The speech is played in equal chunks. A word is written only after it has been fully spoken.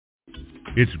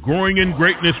It's Growing in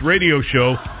Greatness radio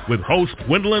show with host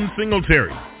Gwendolyn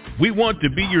Singletary. We want to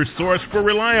be your source for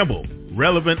reliable,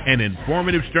 relevant, and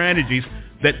informative strategies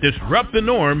that disrupt the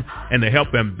norm and to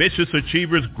help ambitious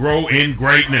achievers grow in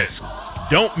greatness.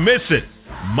 Don't miss it.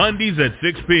 Mondays at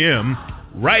 6 p.m.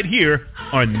 right here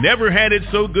on Never Had It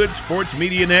So Good Sports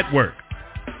Media Network.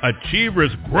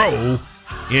 Achievers grow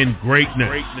in greatness.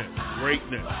 Greatness,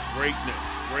 greatness, greatness,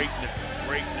 greatness,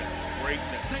 greatness,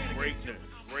 greatness, greatness,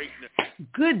 greatness.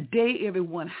 Good day,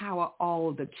 everyone. How are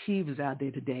all the achievers out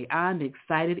there today? I'm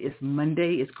excited. It's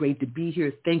Monday. It's great to be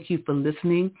here. Thank you for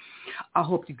listening. I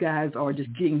hope you guys are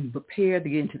just getting prepared to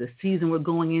get into the season we're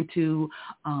going into.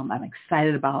 I'm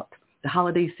excited about the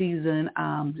holiday season.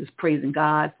 Just praising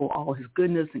God for all his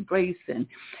goodness and grace. And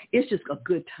it's just a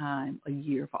good time a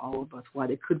year for all of us. While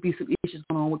there could be some issues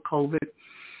going on with COVID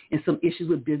and some issues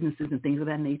with businesses and things of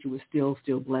that nature, we're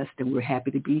still blessed and we're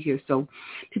happy to be here. So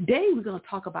today we're going to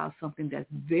talk about something that's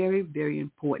very, very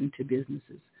important to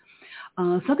businesses.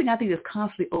 Something I think is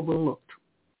constantly overlooked.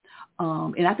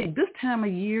 And I think this time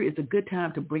of year is a good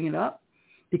time to bring it up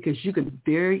because you can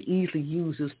very easily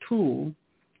use this tool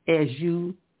as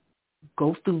you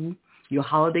go through your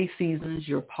holiday seasons,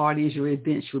 your parties, your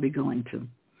events you'll be going to.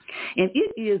 And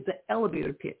it is the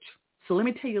elevator pitch. So let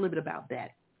me tell you a little bit about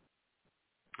that.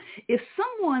 If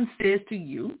someone says to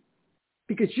you,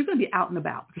 because you're going to be out and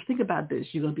about, just think about this.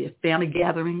 You're going to be at family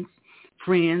gatherings,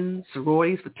 friends,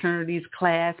 sororities, fraternities,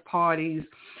 class parties,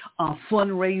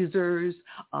 fundraisers,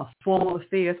 formal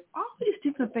affairs, all these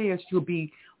different affairs you'll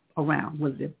be around,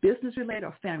 whether they're business related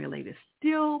or family related.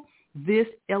 Still, this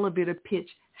elevator pitch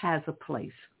has a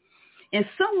place. And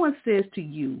someone says to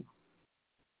you,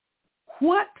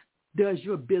 what does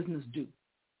your business do?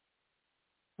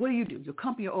 What do you do? Your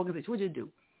company or organization, what do you do?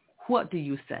 What do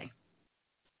you say?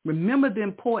 Remember the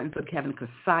importance of having a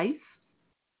concise,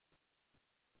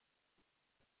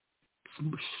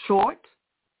 short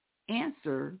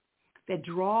answer that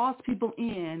draws people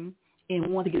in and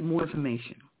want to get more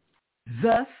information.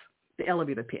 Thus, the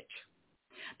elevator pitch.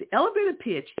 The elevator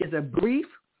pitch is a brief,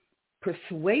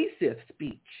 persuasive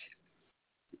speech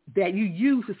that you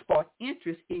use to spark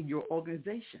interest in your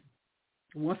organization.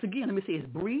 Once again, let me say it's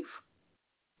brief,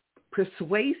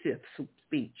 persuasive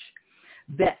speech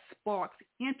that sparks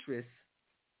interest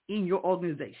in your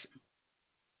organization.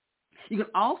 You can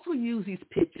also use these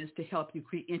pitches to help you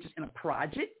create interest in a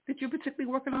project that you're particularly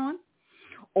working on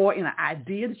or in an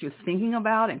idea that you're thinking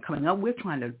about and coming up with,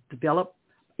 trying to develop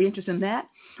interest in that,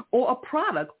 or a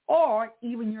product, or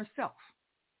even yourself.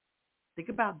 Think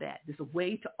about that. There's a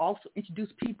way to also introduce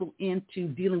people into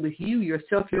dealing with you,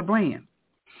 yourself, your brand.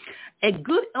 A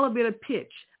good elevator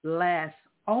pitch lasts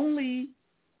only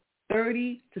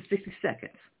 30 to 60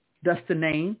 seconds. Thus the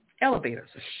name elevator.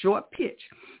 It's a short pitch,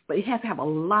 but it has to have a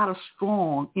lot of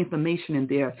strong information in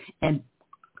there and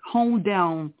hone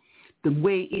down the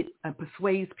way it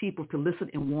persuades people to listen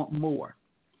and want more.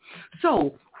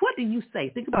 So what do you say?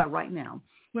 Think about it right now.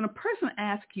 When a person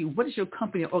asks you, what does your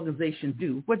company or organization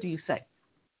do? What do you say?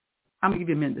 I'm going to give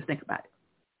you a minute to think about it.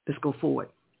 Let's go forward.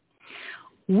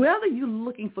 Whether you're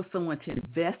looking for someone to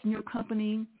invest in your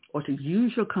company or to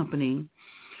use your company,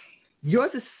 your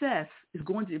success is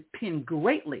going to depend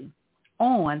greatly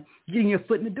on getting your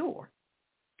foot in the door.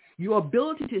 Your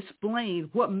ability to explain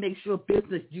what makes your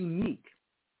business unique.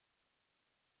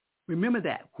 Remember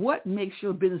that. What makes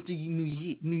your business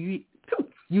unique?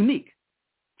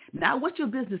 Not what your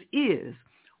business is,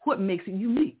 what makes it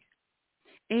unique.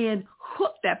 And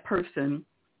hook that person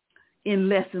in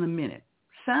less than a minute.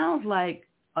 Sounds like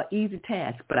an easy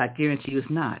task, but I guarantee you it's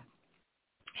not.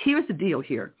 Here's the deal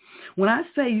here. When I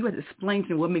say you have to explain to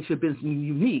me what makes your business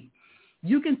unique,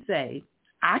 let me just say,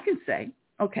 I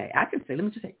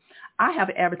have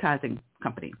an advertising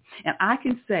company, and I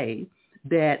can say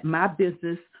that my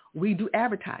business, we do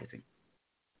advertising.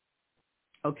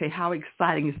 Okay, how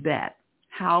exciting is that?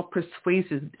 How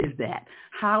persuasive is that?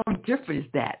 How different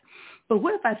is that? But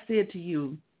what if I said to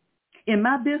you, in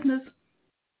my business,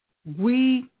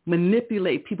 we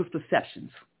manipulate people's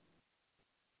perceptions.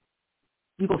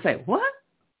 You're going to say, what?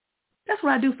 That's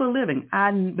what I do for a living. I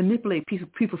manipulate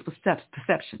people's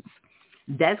perceptions.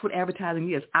 That's what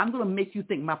advertising is. I'm going to make you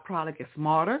think my product is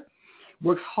smarter,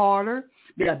 works harder,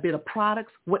 get a better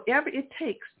products, whatever it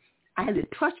takes. I had to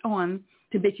touch on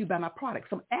to make you buy my product.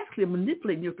 So I'm actually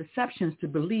manipulating your perceptions to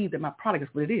believe that my product is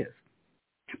what it is.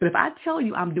 But if I tell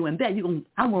you I'm doing that,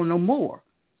 I want to know more.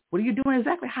 What are you doing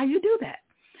exactly? How you do that?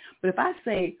 But if I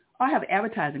say, I have an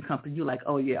advertising company, you're like,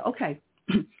 oh, yeah, okay,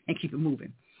 and keep it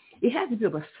moving. It has to be a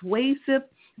persuasive,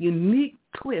 unique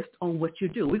twist on what you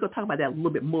do. We're going to talk about that a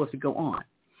little bit more as we go on.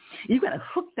 You've got to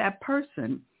hook that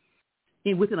person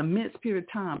within a minute's period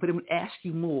of time, but it would ask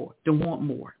you more, to want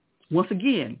more. Once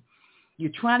again,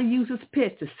 you're trying to use this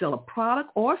pitch to sell a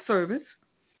product or a service.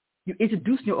 You're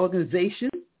introducing your organization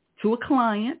to a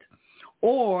client,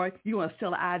 or you want to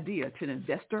sell an idea to an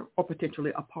investor or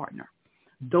potentially a partner.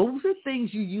 Those are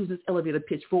things you use this elevator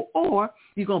pitch for, or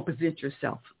you're going to present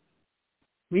yourself.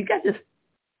 You got just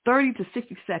 30 to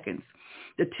 60 seconds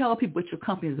to tell people what your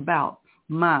company is about.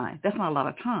 That's not a lot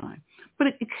of time, but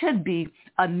it could be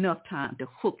enough time to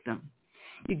hook them.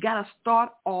 You got to start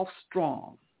off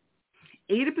strong.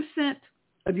 80%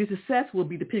 of your success will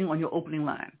be depending on your opening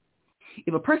line.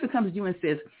 If a person comes to you and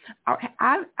says,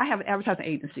 I have an advertising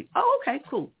agency. Oh, okay,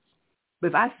 cool. But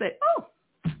if I say,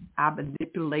 I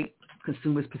manipulate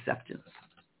consumers' perceptions.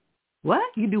 What?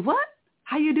 You do what?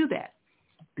 How you do that?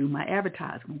 Do my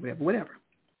advertising, whatever.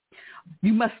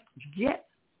 You must get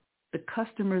the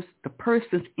person's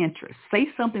interest. Say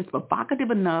something provocative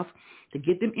enough to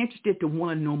get them interested to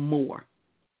want to know more.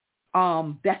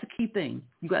 That's a key thing.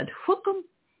 You got to hook them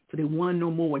so they want to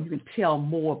know more, and you can tell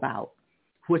more about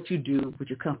what you do, what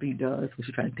your company does, what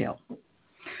you're trying to tell.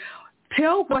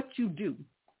 Tell what you do,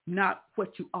 not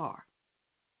what you are.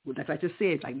 Well, like I just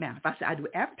said, like now, if I say I do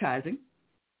advertising,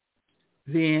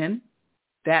 then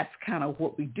that's kind of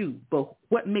what we do. But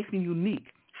what makes me unique,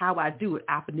 how I do it,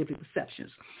 I manipulate perceptions.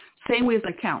 Same way as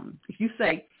an accountant. If you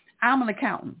say, I'm an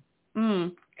accountant,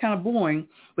 kind of boring.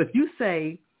 But if you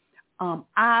say,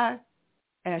 I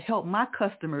help my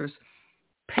customers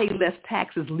pay less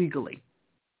taxes legally.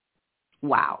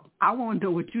 Wow. I want to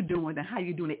know what you're doing and how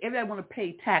you're doing it. Everybody want to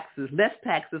pay taxes, less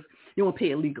taxes. You want to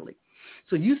pay it legally.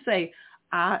 So you say,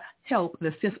 I help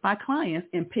and assist my clients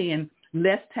in paying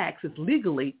less taxes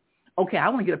legally. Okay, I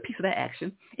want to get a piece of that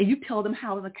action. And you tell them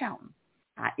how as an accountant.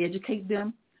 I educate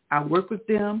them. I work with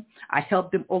them. I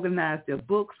help them organize their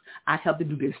books. I help them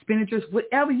do their expenditures.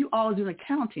 Whatever you all do in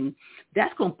accounting,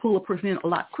 that's going to pull a person in a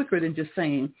lot quicker than just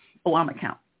saying, I'm an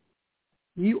accountant.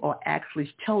 You are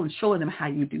actually showing them how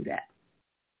you do that.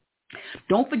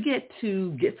 Don't forget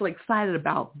to get so excited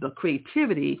about the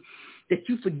creativity that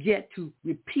you forget to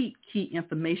repeat key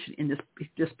information in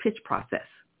this pitch process.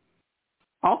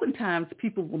 Oftentimes,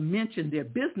 people will mention their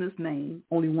business name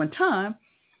only one time,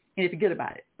 and they forget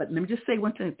about it. But let me just say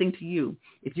one thing to you.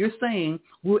 If you're saying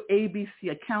we're ABC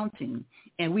Accounting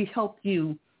and we help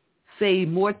you save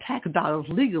more tax dollars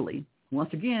legally, once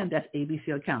again, that's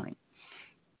ABC Accounting.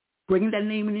 Bring that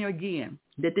name in there again.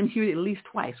 Let them hear it at least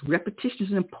twice. Repetition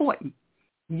is important.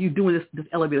 You doing this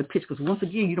elevator pitch because once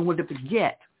again, you don't want them to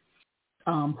forget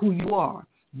who you are.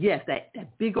 Yes,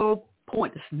 that big old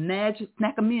point to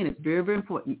snack them in is very, very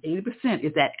important. 80%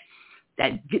 is that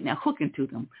getting that hook into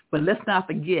them. But let's not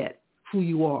forget who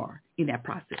you are in that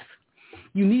process.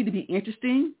 You need to be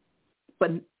interesting,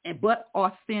 but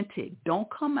authentic. Don't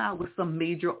come out with some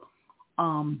major,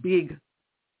 big,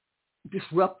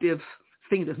 disruptive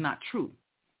thing that's not true.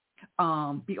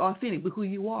 Be authentic with who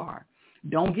you are.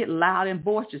 Don't get loud and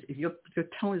boisterous. If your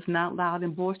tone is not loud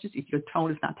and boisterous, if your tone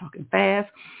is not talking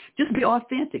fast, just be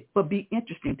authentic, but be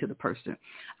interesting to the person.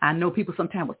 I know people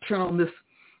sometimes will turn on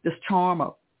this charm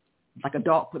of like a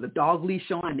dog, put a dog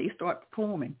leash on, and they start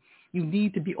performing. You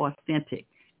need to be authentic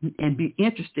and be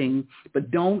interesting, but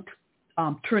don't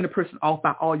turn the person off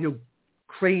by all your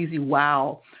crazy,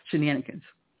 wild shenanigans.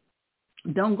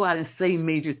 Don't go out and say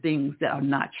major things that are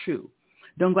not true.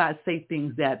 Don't go out and say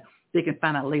things that they can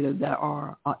find out later that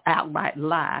are an outright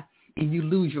lie, and you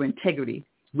lose your integrity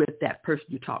with that person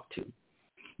you talk to.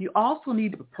 You also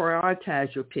need to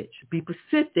prioritize your pitch. Be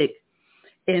specific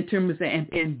in terms of,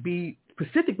 and be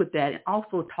specific with that, and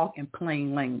also talk in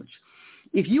plain language.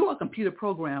 If you are a computer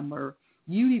programmer,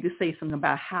 you need to say something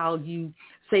about how you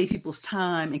save people's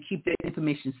time and keep their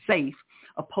information safe,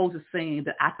 opposed to saying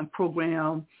that I can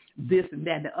program this and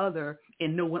that and the other,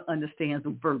 and no one understands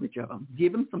the verbiage of them.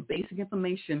 Give them some basic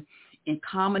information in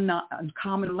common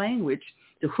language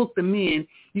to hook them in.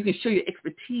 You can show your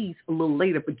expertise a little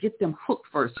later, but get them hooked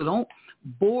first. So don't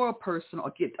bore a person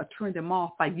or turn them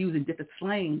off by using different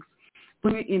slangs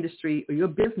from your industry or your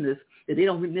business that they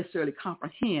don't necessarily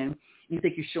comprehend. You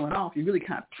think you're showing off. You really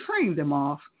kind of turn them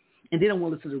off, and they don't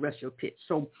want to listen to the rest of your pitch.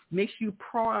 So make sure you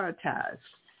prioritize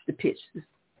the pitch.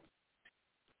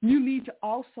 You need to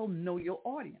also know your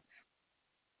audience.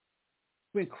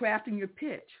 When crafting your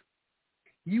pitch,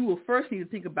 you will first need to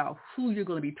think about who you're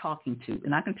going to be talking to.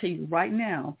 And I can tell you right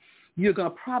now, you're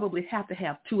going to probably have to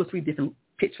have 2 or 3 different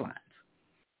pitch lines.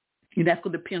 And that's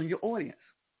going to depend on your audience.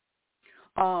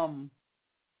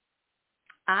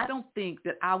 I don't think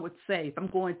that I would say, if I'm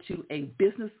going to a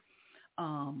business,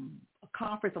 a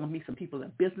conference. I'm going to meet some people at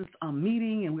a business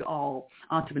meeting, and we're all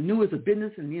entrepreneurs of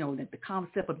business. And, that the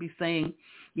concept would be saying,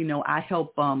 I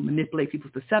help manipulate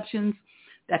people's perceptions.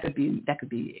 That could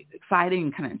be exciting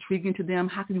and kind of intriguing to them.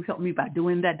 How can you help me by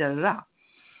doing that? Da, da, da.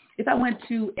 If I went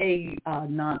to a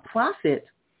nonprofit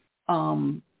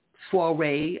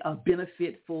soiree, a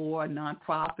benefit for a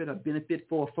nonprofit, or benefit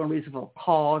for a fundraiser for a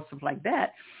cause, stuff like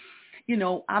that,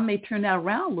 I may turn that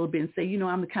around a little bit and say,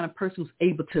 I'm the kind of person who's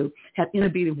able to have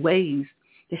innovative ways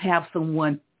to have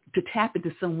someone, to tap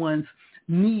into someone's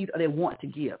need or they want to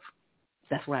give.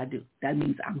 That's what I do. That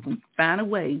means I'm going to find a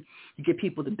way to get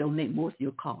people to donate more to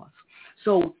your cause.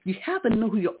 So you have to know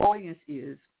who your audience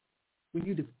is when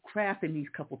you're crafting these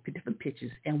couple of different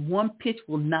pitches. And one pitch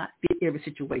will not fit every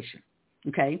situation.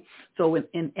 Okay? So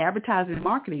in advertising and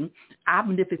marketing, I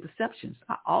manipulate perceptions.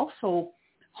 I also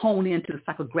hone into the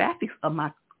psychographics of my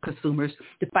consumers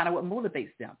to find out what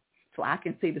motivates them. So I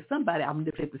can say to somebody, I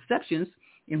manipulate perceptions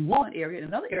in one area. In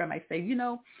another area, I might say,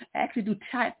 I actually do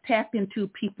tap into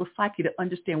people's psyche to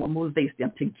understand what motivates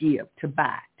them to give, to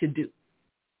buy, to do.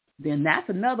 Then that's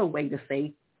another way to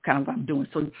say kind of what I'm doing.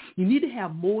 So you need to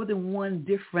have more than one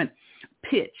different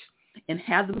pitch and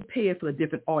have them prepared for a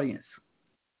different audience.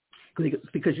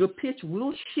 Because your pitch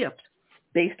will shift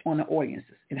based on the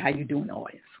audiences and how you're doing the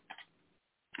audience.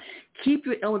 Keep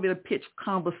your elevator pitch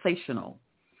conversational.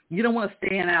 You don't want to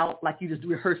stand out like you just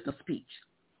rehearsed a speech,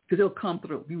 because it'll come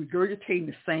through. You're regurgitating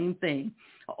the same thing,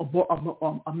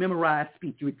 a memorized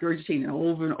speech. You're regurgitating it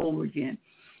over and over again.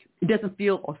 It doesn't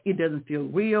feel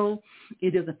real.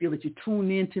 It doesn't feel that you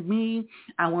tune in to me.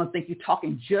 I want to think you're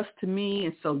talking just to me,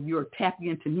 and so you're tapping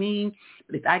into me.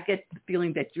 But if I get the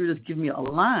feeling that you're just giving me a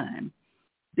line,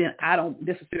 then I don't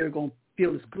necessarily going to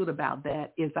feel as good about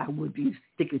that as I would be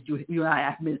thinking that you and I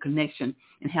have made a connection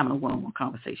and having a one-on-one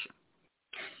conversation.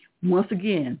 Once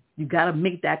again, you got to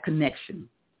make that connection.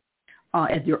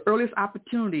 At your earliest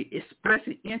opportunity, express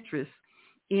an interest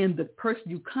in the person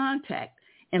you contact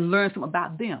and learn something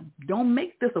about them. Don't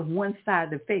make this a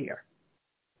one-sided affair,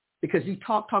 because you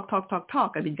talk. I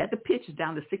mean, you got the pitch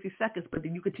down to 60 seconds, but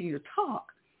then you continue to talk,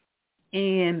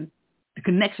 and the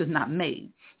connection is not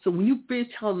made. So when you finish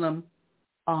telling them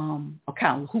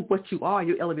what you are,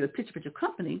 your elevator pitch for your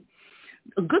company,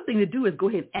 a good thing to do is go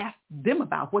ahead and ask them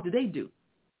about what do they do,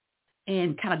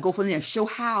 and kind of go from there and show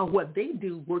how what they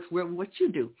do works with what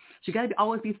you do. So you got to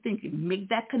always be thinking, make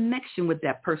that connection with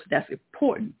that person. That's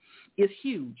important. It's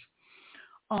huge.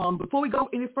 Before we go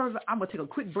any further, I'm going to take a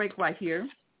quick break right here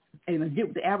and get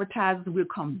with the advertisers. We'll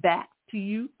come back to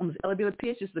you on this elevator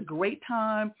pitch. It's a great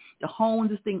time to hone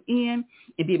this thing in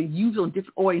and be able to use it on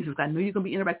different audiences. I know you're going to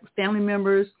be interacting with family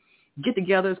members,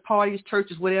 get-togethers, parties,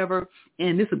 churches, whatever,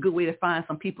 and this is a good way to find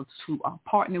some people to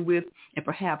partner with and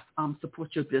perhaps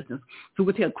support your business. So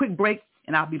we'll take a quick break,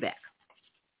 and I'll be back.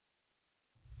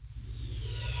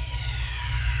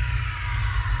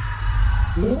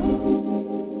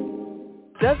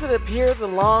 Does it appear the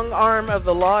long arm of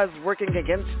the law is working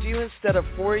against you instead of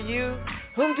for you?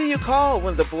 Whom do you call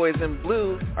when the boys in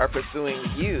blue are pursuing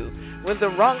you? When the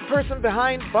wrong person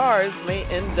behind bars may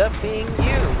end up being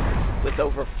you? With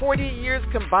over 40 years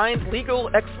combined legal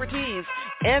expertise,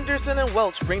 Anderson &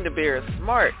 Welch bring to bear a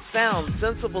smart, sound,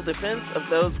 sensible defense of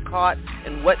those caught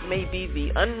in what may be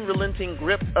the unrelenting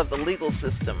grip of the legal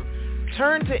system.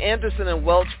 Turn to Anderson &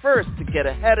 Welch first to get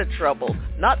ahead of trouble,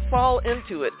 not fall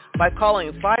into it, by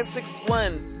calling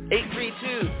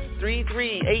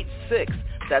 561-832-3386.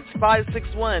 That's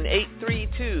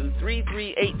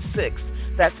 561-832-3386.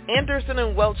 That's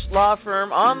Anderson & Welch Law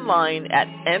Firm, online at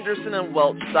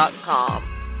andersonandwelch.com.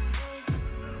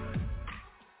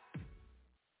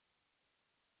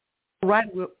 All right,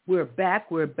 we're back.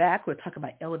 We're talking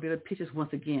about elevator pitches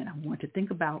once again. I want to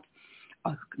think about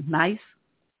a nice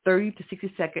 30 to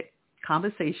 60-second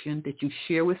conversation that you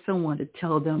share with someone to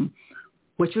tell them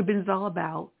what your business is all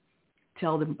about,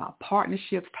 tell them about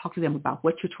partnerships, talk to them about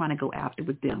what you're trying to go after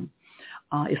with them.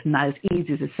 It's not as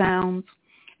easy as it sounds.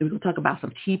 And we're going to talk about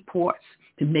some key points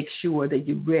to make sure that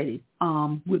you're ready.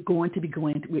 We're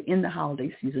in the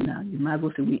holiday season now. You might as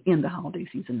well say we're in the holiday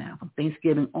season now, from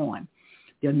Thanksgiving on.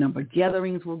 There are a number of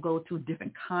gatherings we'll go to,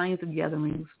 different kinds of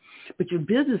gatherings. But your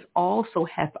business also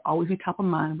has to always be top of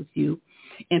mind with you,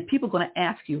 and people are going to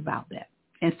ask you about that.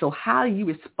 And so how you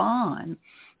respond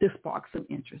to spark some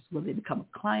interest, whether they become a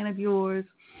client of yours,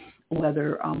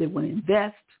 whether they want to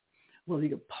invest, whether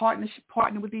you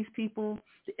partner with these people.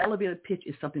 The elevator pitch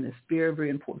is something that's very,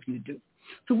 very important for you to do.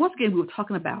 So once again, we were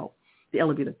talking about the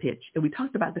elevator pitch, and we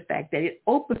talked about the fact that it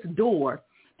opens the door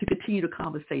to continue the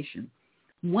conversation.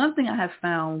 One thing I have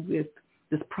found with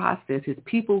this process is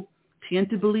people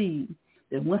tend to believe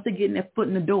that once they get their foot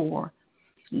in the door,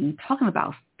 talking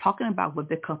about what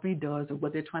their company does or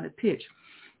what they're trying to pitch.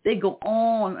 They go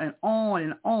on and on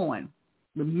and on.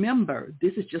 Remember,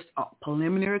 this is just a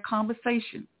preliminary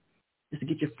conversation. Just to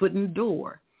get your foot in the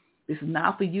door. This is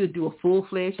not for you to do a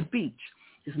full-fledged speech.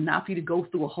 This is not for you to go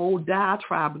through a whole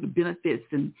diatribe of the benefits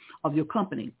of your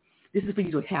company. This is for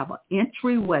you to have an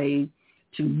entryway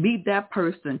to meet that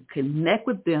person, connect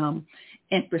with them,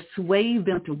 and persuade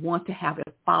them to want to have a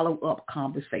follow-up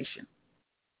conversation.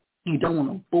 You don't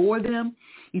want to bore them.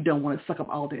 You don't want to suck up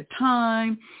all their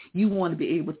time. You want to be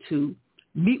able to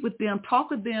meet with them, talk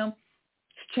with them,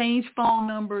 exchange phone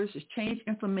numbers, exchange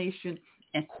information,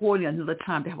 and coordinate another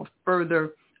time to have a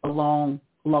further long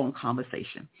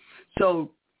conversation.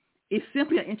 So it's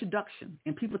simply an introduction,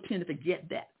 and people tend to forget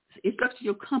that. It's introduction to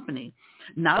your company,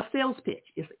 not a sales pitch.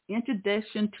 It's an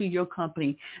introduction to your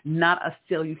company, not a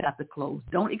sale you have to close.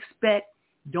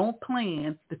 Don't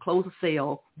plan to close a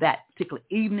sale that particular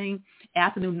evening,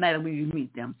 afternoon, night when you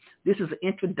meet them. This is an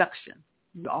introduction.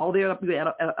 You're all there at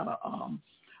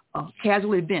a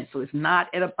casual event, so it's not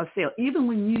at a sale. Even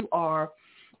when you are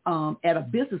at a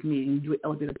business meeting, you do an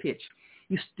elevator pitch.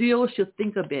 You still should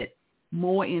think of it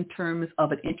more in terms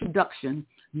of an introduction,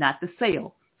 not the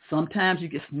sale. Sometimes you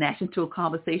get snatched into a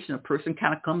conversation. A person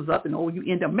kind of comes up and, you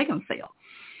end up making a sale.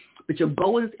 But your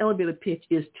goal in this elevator pitch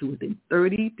is to, within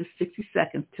 30 to 60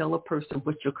 seconds, tell a person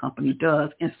what your company does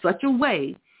in such a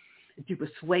way that you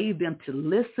persuade them to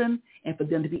listen and for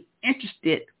them to be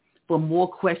interested for more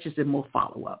questions and more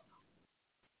follow-up.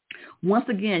 Once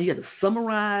again, you have to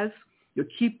summarize your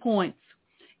key points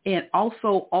and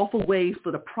also offer ways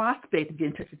for the prospect to get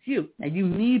in touch with you. Now, you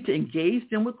need to engage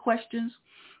them with questions.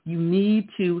 You need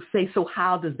to say, so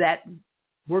how does that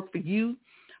work for you?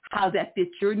 How does that fit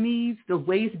your needs? The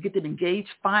ways to get them engaged,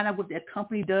 find out what their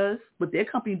company does,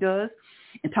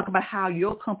 and talk about how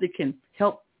your company can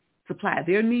help supply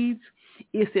their needs.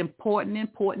 It's important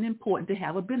to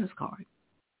have a business card.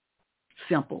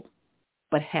 Simple.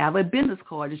 But have a business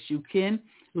card that you can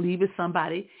leave with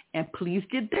somebody, and please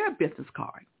get their business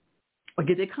card or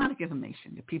get their contact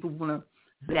information. If people want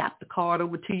to zap the card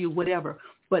over to you, whatever.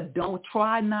 But don't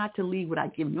try not to leave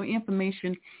without giving your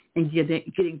information and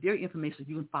getting their information so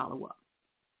you can follow up.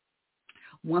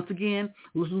 Once again,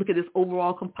 let's look at this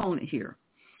overall component here.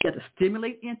 You have to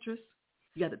stimulate interest.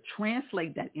 You have to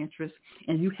translate that interest,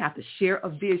 and you have to share a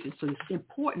vision. So it's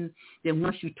important that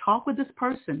once you talk with this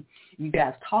person, you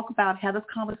guys talk about, have this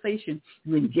conversation,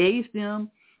 you engage them,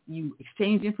 you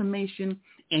exchange information,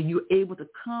 and you're able to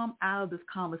come out of this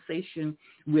conversation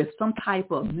with some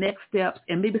type of next steps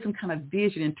and maybe some kind of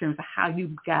vision in terms of how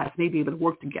you guys may be able to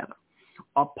work together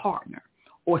or partner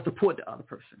or support the other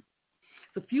person.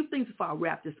 So a few things before I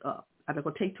wrap this up. I'm not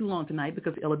going to take too long tonight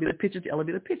because the elevator pitch is the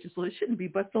elevator pitch, so it shouldn't be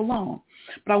but so long.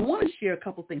 But I want to share a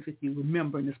couple things with you,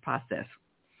 remember, in this process.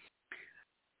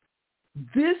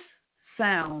 This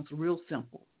sounds real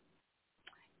simple,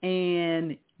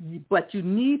 but you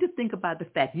need to think about the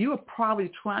fact you are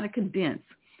probably trying to condense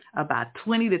about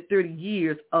 20 to 30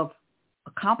 years of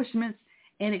accomplishments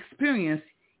and experience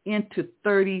into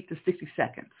 30 to 60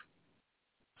 seconds.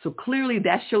 So clearly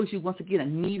that shows you, once again, a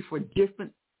need for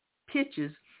different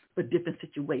pitches for different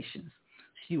situations.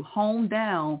 So you hone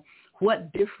down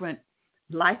what different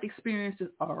life experiences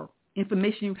or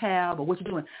information you have or what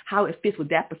you're doing, how it fits with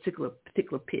that particular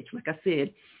pitch. Like I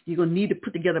said, you're going to need to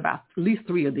put together about at least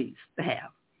 3 of these to have.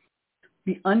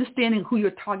 The understanding who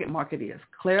your target market is.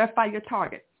 Clarify your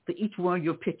target for each one of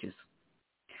your pitches.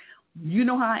 You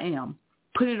know how I am.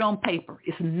 Put it on paper.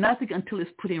 It's nothing until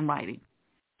it's put in writing.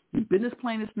 Your business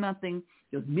plan is nothing.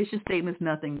 Your mission statement is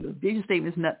nothing. Your vision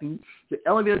statement is nothing. Your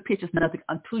elevator pitch is nothing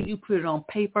until you put it on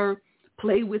paper,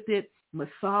 play with it,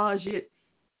 massage it,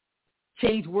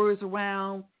 change words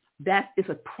around. That is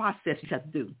a process you have to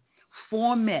do.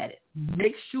 Format it.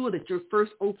 Make sure that your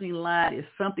first opening line is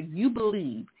something you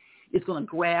believe is going to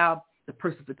grab the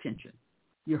person's attention.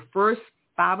 Your first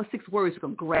 5 or 6 words are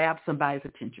going to grab somebody's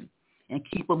attention and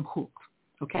keep them hooked.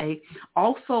 Okay?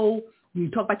 Also, when you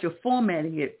talk about your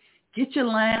formatting it, get your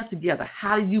lines together.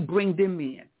 How do you bring them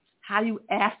in? How do you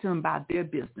ask them about their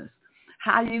business?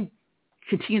 How do you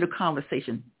continue the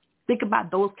conversation? Think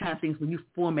about those kind of things when you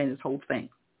format this whole thing.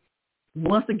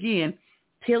 Once again,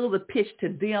 tailor the pitch to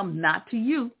them, not to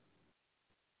you.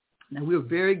 Now, we're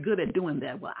very good at doing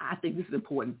that. Well, I think this is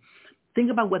important. Think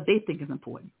about what they think is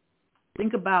important.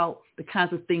 Think about the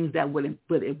kinds of things that would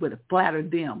flatter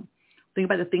them. Think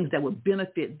about the things that would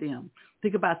benefit them.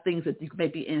 Think about things that may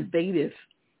be innovative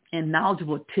and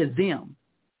knowledgeable to them,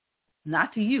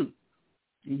 not to you.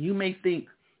 You may think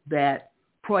that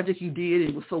project you did,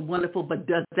 it was so wonderful, but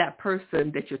does that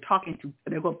person that you're talking to,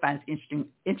 they're going to find it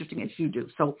interesting as you do.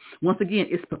 So once again,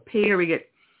 it's preparing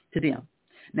it to them.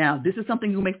 Now, this is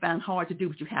something you may find hard to do,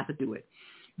 but you have to do it.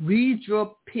 Read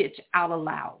your pitch out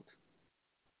aloud.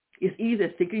 It's easy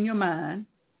to think in your mind.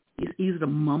 It's easy to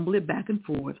mumble it back and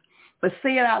forth, but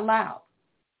say it out loud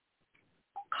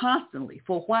constantly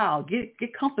for a while. Get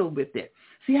comfortable with it.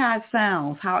 See how it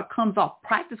sounds, how it comes off.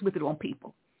 Practice with it on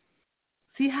people.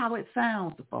 See how it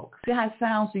sounds to folks. See how it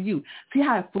sounds to you. See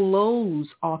how it flows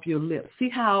off your lips. See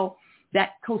how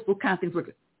that coastal kind of things work.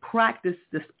 Practice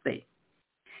this thing.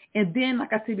 And then,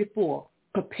 like I said before,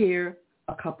 prepare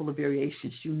a couple of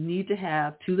variations. You need to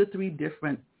have 2 to 3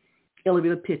 different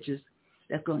elevator pitches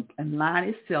that's going to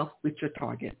align itself with your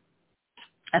target.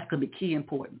 That's going to be key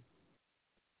important.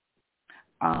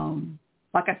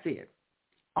 Like I said,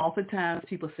 oftentimes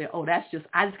people say, oh, I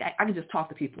can just talk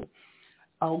to people.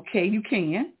 Okay, you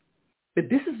can, but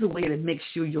this is the way to make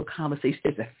sure your conversation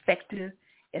is effective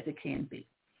as it can be.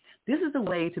 This is the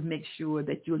way to make sure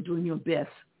that you're doing your best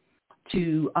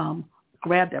to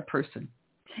grab that person.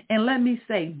 And let me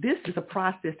say, this is a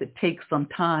process that takes some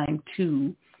time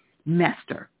to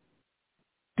master.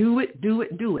 Do it.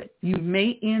 You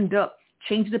may end up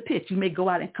changing the pitch. You may go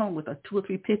out and come up with a 2 or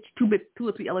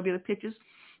 3 elevator pitches.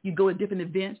 You go to different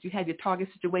events. You have your target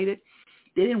situated.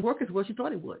 They didn't work as well as you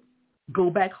thought it would.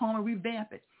 Go back home and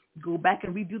revamp it. Go back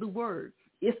and redo the word.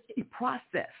 It's a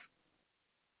process,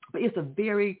 but it's a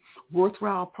very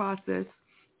worthwhile process.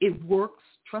 It works.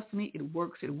 Trust me, it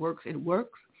works.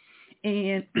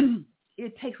 And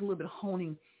it takes a little bit of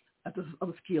honing of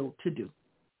a skill to do.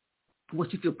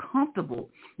 Once you feel comfortable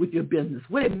with your business,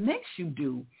 what it makes you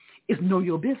do is know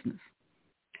your business.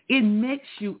 It makes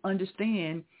you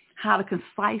understand how to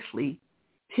concisely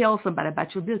tell somebody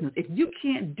about your business. If you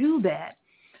can't do that,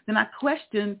 then I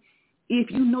question if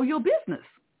you know your business.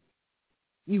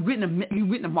 You've written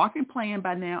a marketing plan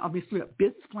by now, obviously a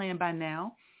business plan by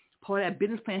now. Part of that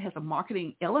business plan has a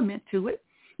marketing element to it.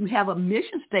 You have a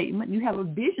mission statement. You have a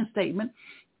vision statement.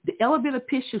 The elevator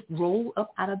pitch just roll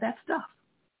up out of that stuff.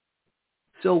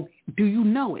 So do you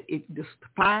know it? Just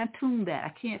fine-tune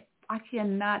that. I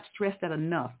cannot stress that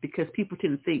enough because people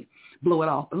tend to think, blow it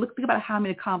off. But think about how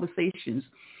many conversations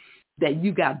that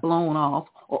you got blown off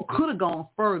or could have gone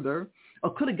further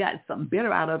or could have gotten something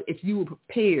better out of if you were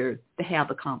prepared to have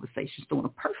the conversation. So when a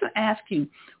person asks you,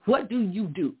 what do you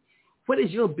do? What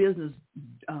does your business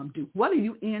do? What are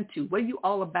you into? What are you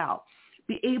all about?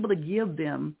 Be able to give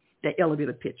them that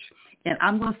elevator pitch. And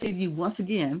I'm going to say to you once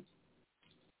again,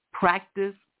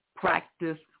 practice. I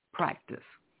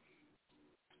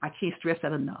can't stress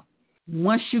that enough.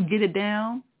 Once you get it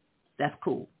down, that's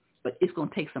cool. But it's going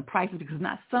to take some practice because it's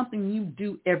not something you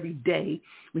do every day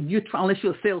when you're trying, unless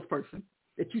you're a salesperson,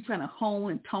 that you're trying to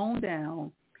hone and tone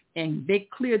down and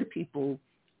make clear to people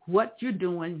what you're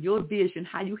doing, your vision,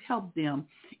 how you help them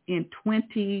in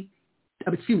 30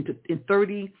 to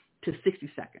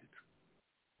 60 seconds.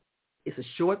 It's a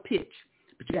short pitch,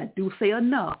 but you got to say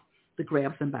enough to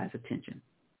grab somebody's attention.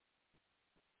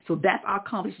 So that's our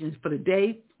accomplishments for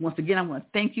today. Once again, I want to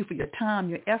thank you for your time,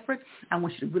 your effort. I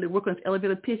want you to really work on this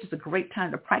elevator pitch. It's a great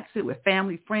time to practice it with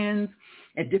family, friends,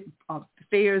 at different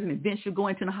fairs and events you're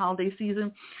going to in the holiday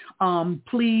season.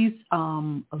 Please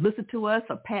listen to us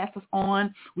or pass us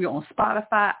on. We're on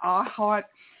Spotify, iHeart.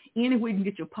 Anywhere you can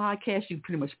get your podcast, you can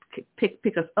pretty much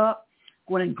pick us up.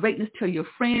 Going in greatness, tell your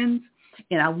friends.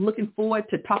 And I'm looking forward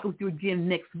to talking with you again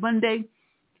next Monday.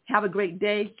 Have a great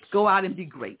day. Go out and be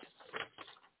great.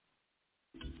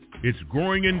 It's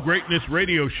Growing in Greatness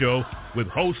radio show with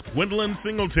host Gwendolyn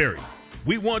Singletary.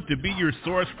 We want to be your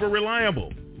source for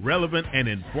reliable, relevant, and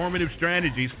informative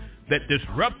strategies that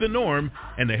disrupt the norm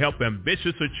and to help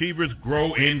ambitious achievers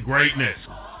grow in greatness.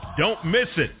 Don't miss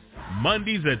it.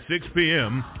 Mondays at 6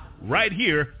 p.m. right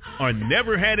here on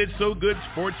Never Had It So Good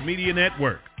Sports Media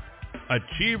Network.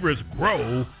 Achievers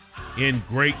grow in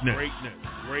greatness.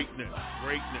 Greatness.